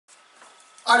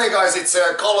Hi there guys, it's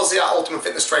Carlos here at Ultimate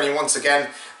Fitness Training once again.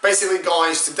 Basically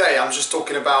guys, today I'm just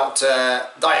talking about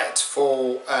diet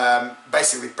for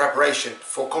basically preparation,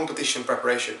 for competition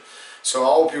preparation. So I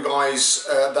hope you guys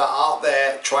that are out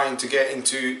there trying to get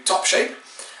into top shape,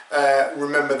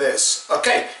 remember this.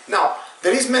 Okay, now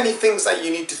there is many things that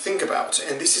you need to think about,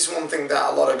 and this is one thing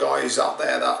that a lot of guys out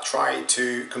there that try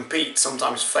to compete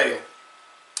sometimes fail.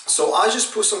 So I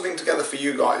just put something together for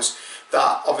you guys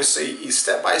that obviously is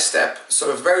step by step,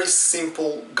 sort of very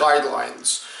simple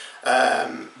guidelines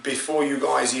before you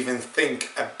guys even think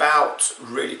about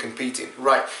really competing.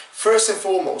 Right, first and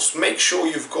foremost, make sure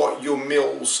you've got your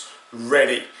meals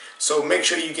ready. So make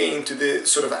sure you get into the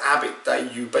sort of habit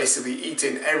that you basically eat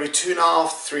in every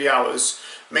 2.5 to 3 hours,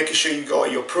 making sure you got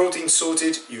your protein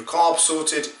sorted, your carbs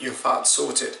sorted, your fat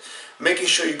sorted, making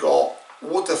sure you got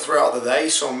water throughout the day.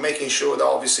 So making sure that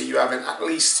obviously you have at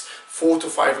least 4 to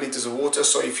 5 liters of water.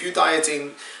 So if you're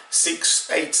dieting 6,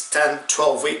 8, 10,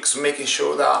 12 weeks, making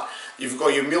sure that you've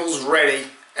got your meals ready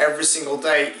every single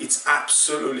day, it's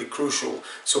absolutely crucial.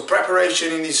 So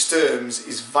preparation in these terms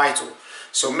is vital.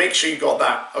 So make sure you got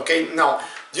that. Okay, now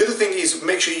the other thing is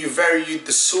make sure you vary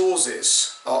the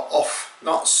sources of,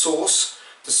 not source,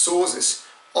 the sources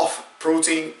of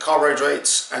protein,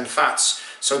 carbohydrates and fats.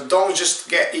 So don't just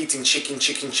get eating chickens,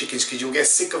 because you'll get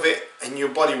sick of it and your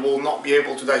body will not be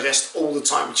able to digest all the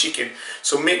time chicken.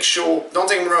 So make sure, don't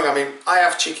take me wrong, I mean, I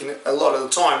have chicken a lot of the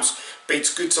times, but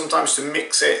it's good sometimes to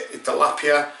mix it,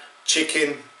 tilapia,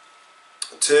 chicken,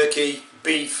 turkey,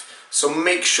 beef. So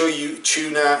make sure you,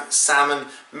 tuna, salmon,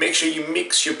 make sure you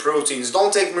mix your proteins.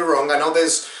 Don't take me wrong, I know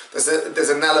there's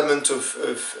an element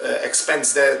of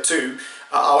expense there too.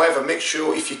 However, make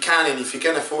sure if you can and if you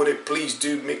can afford it, please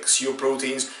do mix your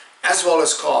proteins as well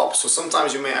as carbs. So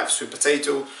sometimes you may have sweet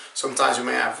potato, sometimes you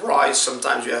may have rice,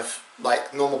 sometimes you have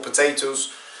like normal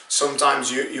potatoes,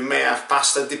 sometimes you may have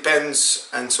pasta, depends,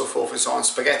 and so forth and so on,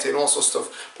 spaghetti and all sorts of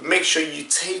stuff. But make sure you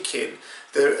take in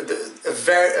a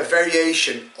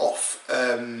variation of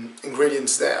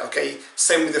ingredients there, okay?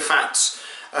 Same with the fats.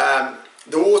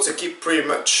 The water, keep pretty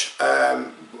much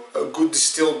a good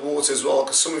distilled water as well,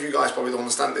 because some of you guys probably don't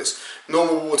understand this.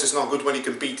 Normal water is not good when you're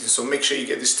competing, so make sure you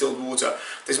get distilled water.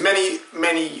 There's many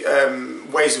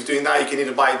ways of doing that. You can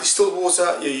either buy distilled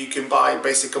water, or you can buy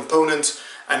basic component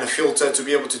and a filter to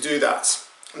be able to do that.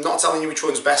 I'm not telling you which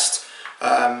one's best.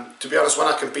 To be honest, when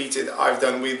I competed, I've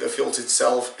done with the filter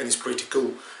itself, and it's pretty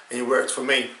cool, and it worked for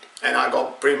me. And I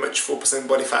got pretty much 4%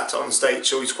 body fat on stage,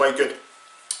 so it's quite good.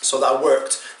 So that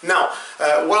worked. Now,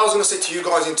 what I was going to say to you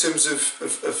guys in terms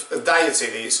of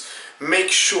dieting is make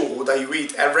sure that you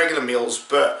eat at regular meals,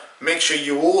 but make sure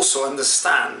you also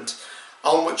understand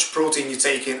how much protein you're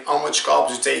taking, how much carbs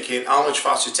you're taking, how much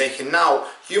fats you're taking. Now,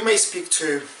 you may speak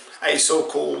to a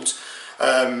so-called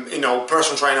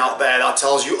personal trainer out there that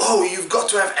tells you, oh, you've got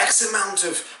to have X amount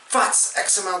of fats,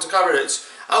 X amount of carbohydrates.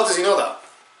 How does he know that?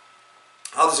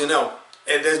 How does he know?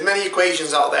 There's many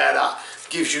equations out there that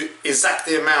gives you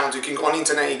exactly the amount. You can go on the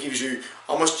internet, it gives you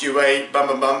how much do you weigh, bam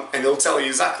bam bam, and it'll tell you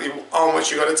exactly how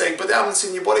much you got to take, but they haven't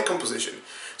seen your body composition.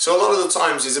 So a lot of the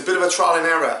times it's a bit of a trial and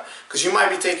error, because you might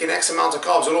be taking X amount of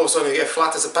carbs and all of a sudden you get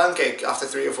flat as a pancake after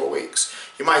 3 or 4 weeks.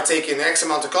 You might take in X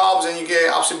amount of carbs and you get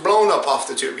absolutely blown up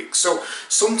after 2 weeks. So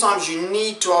sometimes you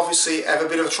need to obviously have a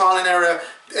bit of trial and error,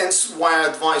 hence why I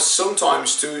advise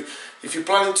sometimes to, if you're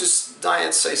planning to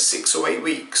diet say 6 or 8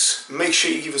 weeks, make sure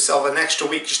you give yourself an extra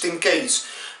week just in case.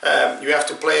 You have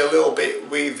to play a little bit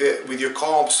with your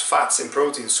carbs, fats and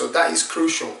proteins, so that is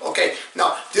crucial. Okay,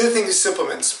 now the other thing is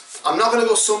supplements. I'm not going to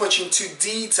go so much into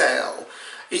detail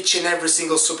each and every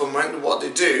single supplement, what they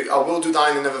do. I will do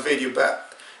that in another video,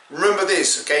 but remember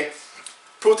this, okay?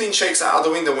 Protein shakes are out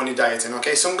the window when you're dieting,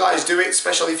 okay? Some guys do it,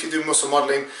 especially if you do muscle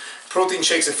modeling. Protein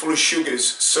shakes are full of sugars,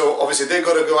 so obviously they've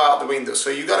got to go out the window. So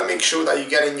you got to make sure that you're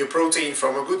getting your protein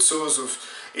from a good source of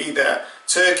either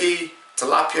turkey,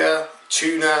 tilapia,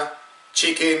 tuna,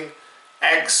 chicken,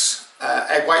 eggs,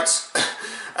 egg whites.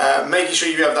 Making sure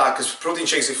you have that, because protein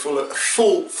shakes are full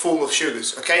of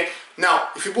sugars, okay? Now,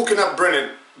 if you're bulking up,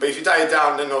 brilliant, but if you diet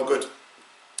down, they're no good.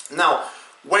 Now,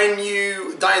 when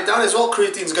you diet down as well,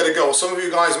 creatine's got to go. Some of you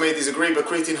guys may disagree, but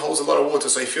creatine holds a lot of water.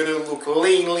 So if you want to look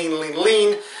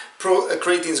lean,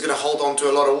 creatine's going to hold on to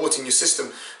a lot of water in your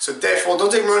system. So therefore,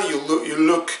 don't take me wrong, you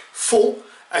look full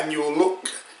and you look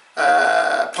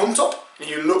pumped up.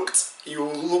 You look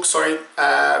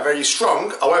very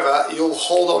strong. However, you'll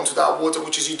hold on to that water,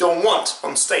 which is you don't want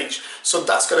on stage. So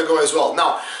that's got to go as well.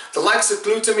 Now, the likes of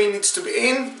glutamine needs to be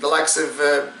in. The likes of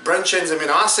branched-chain amino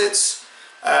acids.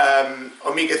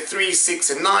 Omega-3, 6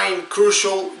 and 9,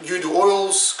 crucial. You do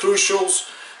oils, crucials.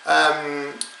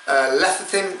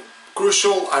 Lecithin,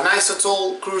 crucial,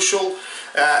 anisotol, crucial.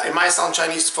 It might sound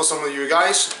Chinese for some of you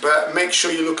guys, but make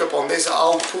sure you look up on this.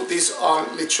 I'll put this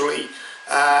on literally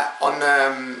on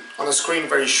the screen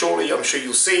very shortly. I'm sure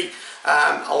you'll see.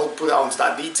 I'll put it onto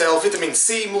that detail. Vitamin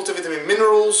C, multivitamin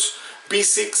minerals,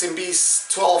 B6 and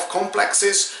B12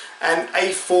 complexes, and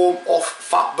a form of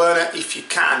fat burner if you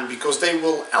can, because they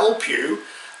will help you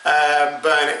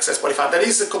burn excess body fat. There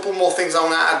is a couple more things I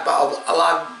want to add, but I'll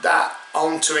add that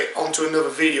onto another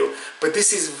video. But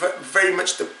this is very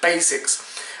much the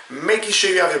basics. Making sure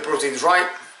you have your proteins right,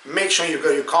 make sure you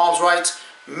got your carbs right,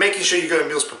 making sure you got your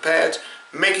meals prepared,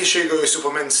 making sure you got your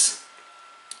supplements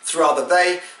throughout the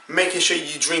day, making sure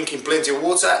you're drinking plenty of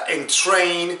water, and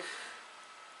train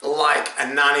like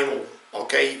an animal.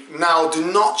 Okay, now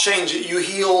do not change it. You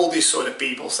hear all these sort of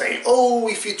people saying, oh,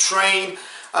 if you train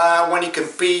when you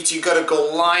compete, you gotta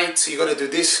go light, you gotta do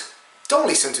this. Don't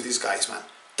listen to these guys, man.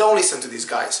 Don't listen to these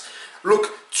guys. Look,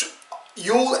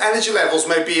 your energy levels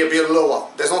may be a bit lower,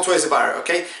 there's no two ways about it,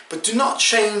 okay? But do not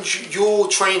change your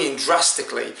training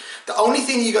drastically. The only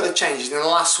thing you gotta change is in the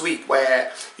last week,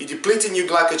 where you're depleting your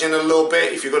glycogen a little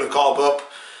bit if you're gonna carb up.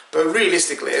 But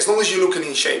realistically, as long as you're looking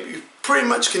in shape, you pretty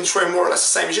much can train more or less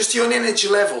the same. It's just your energy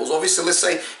levels. Obviously, let's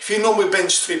say if you normally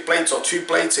bench 3 plates or 2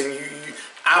 plates and you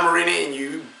hammering it and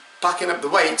you packing up the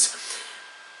weights,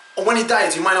 or when you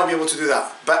diet, you might not be able to do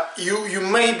that. But you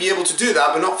may be able to do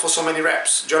that, but not for so many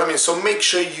reps. Do you know what I mean? So make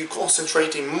sure you're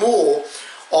concentrating more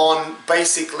on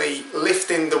basically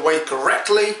lifting the weight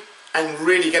correctly and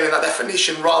really getting that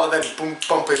definition rather than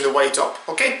pumping the weight up.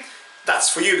 Okay? That's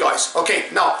for you guys. Okay,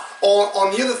 now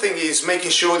on the other thing is making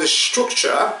sure the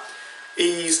structure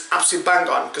is absolutely bang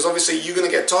on, because obviously you're gonna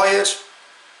get tired,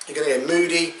 you're gonna get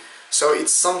moody, so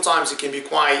it's sometimes it can be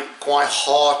quite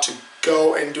hard to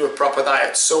go and do a proper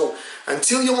diet. So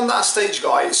until you're on that stage,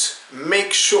 guys,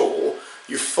 make sure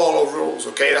you follow rules.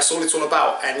 Okay, that's all it's all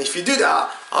about. And if you do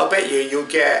that, I'll bet you'll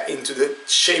get into the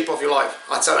shape of your life.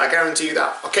 I guarantee you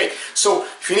that. Okay, so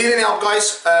if you need any help,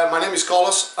 guys, my name is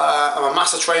Carlos. I'm a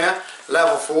master trainer,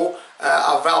 level 4.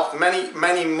 I've helped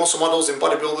many muscle models and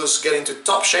bodybuilders get into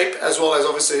top shape, as well as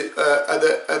obviously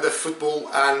other football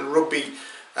and rugby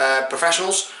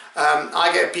professionals. I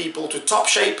get people to top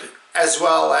shape as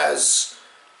well as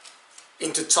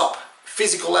into top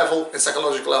physical level and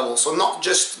psychological level. So not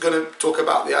just gonna talk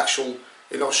about the actual,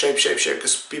 you know, shape,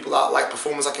 because people that like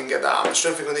performance, I can get that. I'm a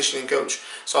strength and conditioning coach,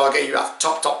 so I'll get you at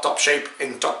top shape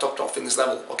and top fitness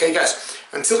level. Okay, guys,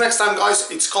 until next time,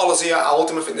 guys, it's Carlos here at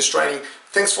Ultimate Fitness Training.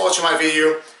 Thanks for watching my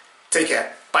video. Take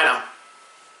care. Bye now.